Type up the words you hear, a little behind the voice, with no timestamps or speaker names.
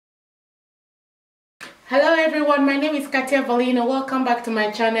Hello everyone, my name is Katia Valina. Welcome back to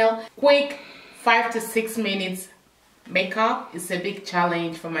my channel. Quick 5 to 6 minutes makeup is a big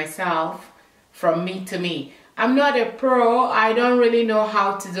challenge for myself, from me to me. I'm not a pro. I don't really know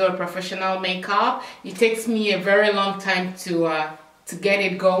how to do a professional makeup. It takes me a very long time to get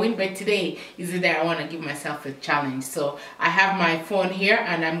it going, but today is the day I want to give myself a challenge. So I have my phone here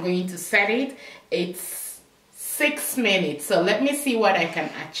and I'm going to set it. It's 6 minutes, so let me see what I can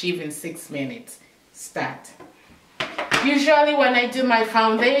achieve in 6 minutes. Start. Usually when I do my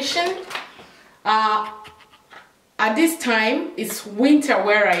foundation, at this time it's winter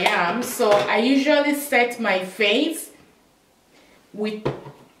where I am, so I usually set my face with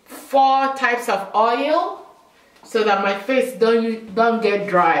 4 types of oil so that my face don't get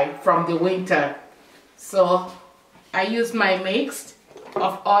dry from the winter. So I use my mix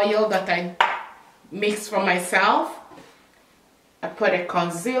of oil that I mix for myself. I put a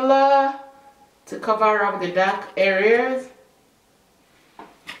concealer to cover up the dark areas.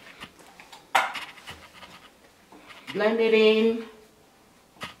 Blend it in.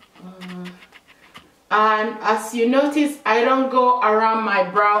 And as you notice, I don't go around my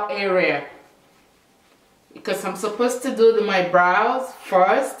brow area because I'm supposed to do my brows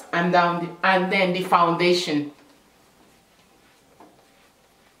first and then the foundation.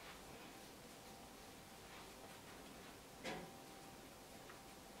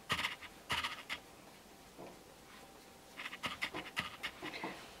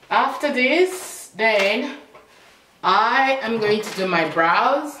 After this, then I am going to do my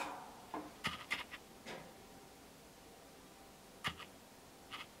brows.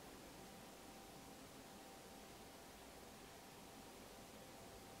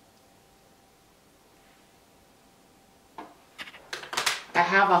 I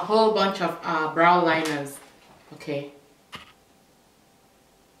have a whole bunch of brow liners, okay.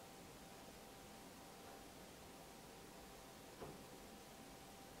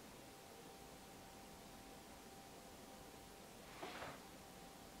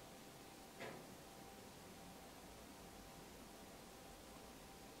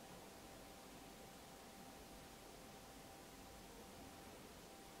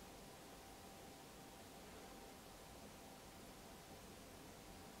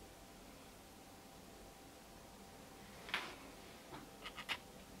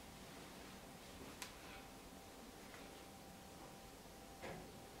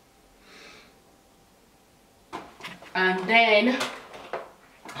 And then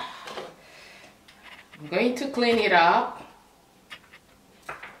I'm going to clean it up.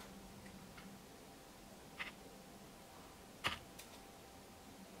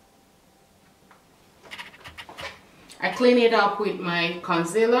 I clean it up with my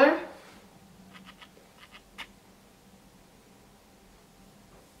concealer.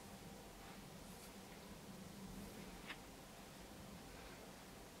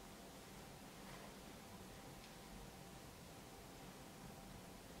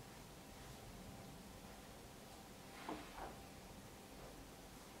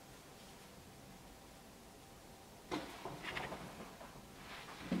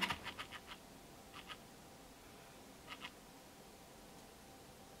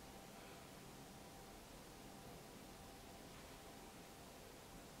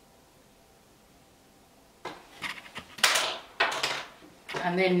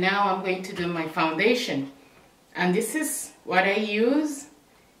 And then now I'm going to do my foundation. And this is what I use.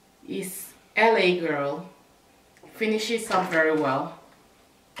 Is LA Girl. Finishes up very well.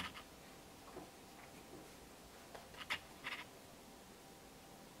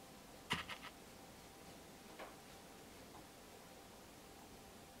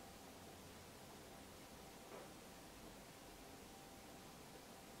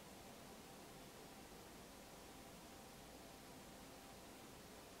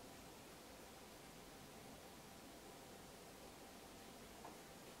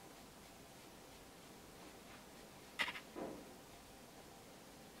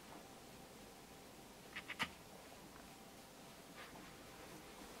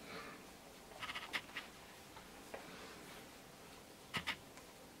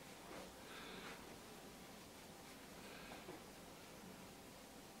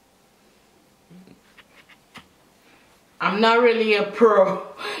 I'm not really a pro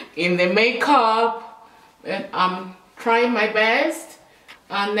in the makeup, but I'm trying my best.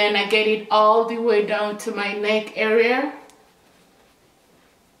 And then I get it all the way down to my neck area.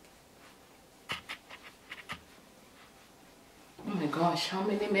 Oh my gosh, how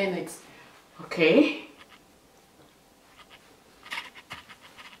many minutes? Okay.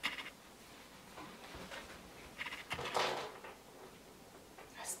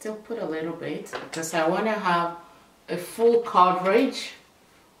 still put a little bit because I want to have a full coverage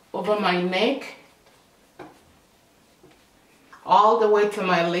over my neck all the way to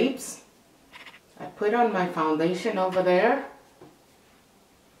my lips. I put on my foundation over there.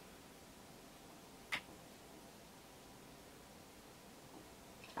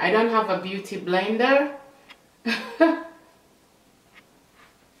 I don't have a beauty blender.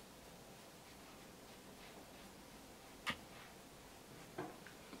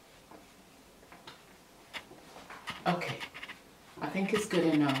 Okay, I think it's good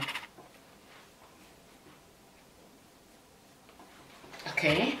enough.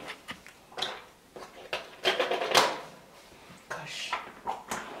 Okay. Gosh.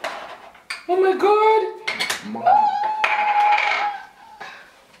 Oh my God. Mom.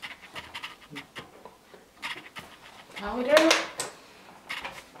 Powder.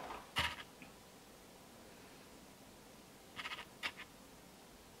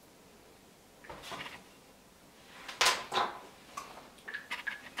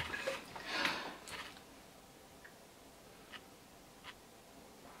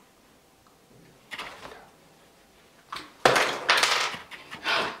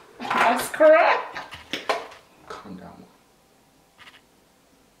 That's correct. Calm down.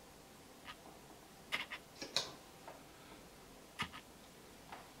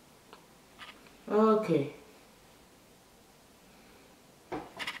 Okay.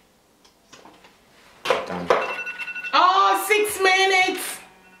 Done. Oh, 6 minutes.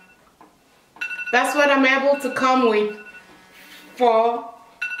 That's what I'm able to come with for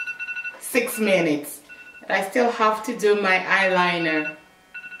 6 minutes. I still have to do my eyeliner.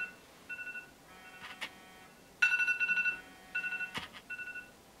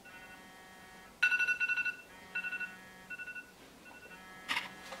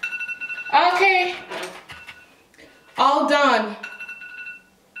 Okay, all done.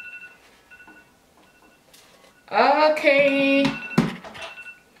 Okay,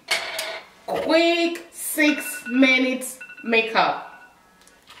 quick 6 minutes makeup.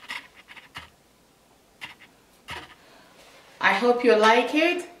 I hope you like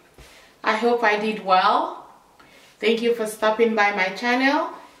it. I hope I did well. Thank you for stopping by my channel.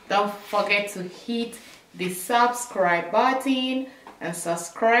 Don't forget to hit the subscribe button and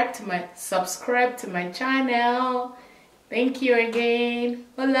subscribe to my channel. Thank you again.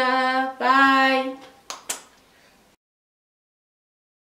 Hola, bye.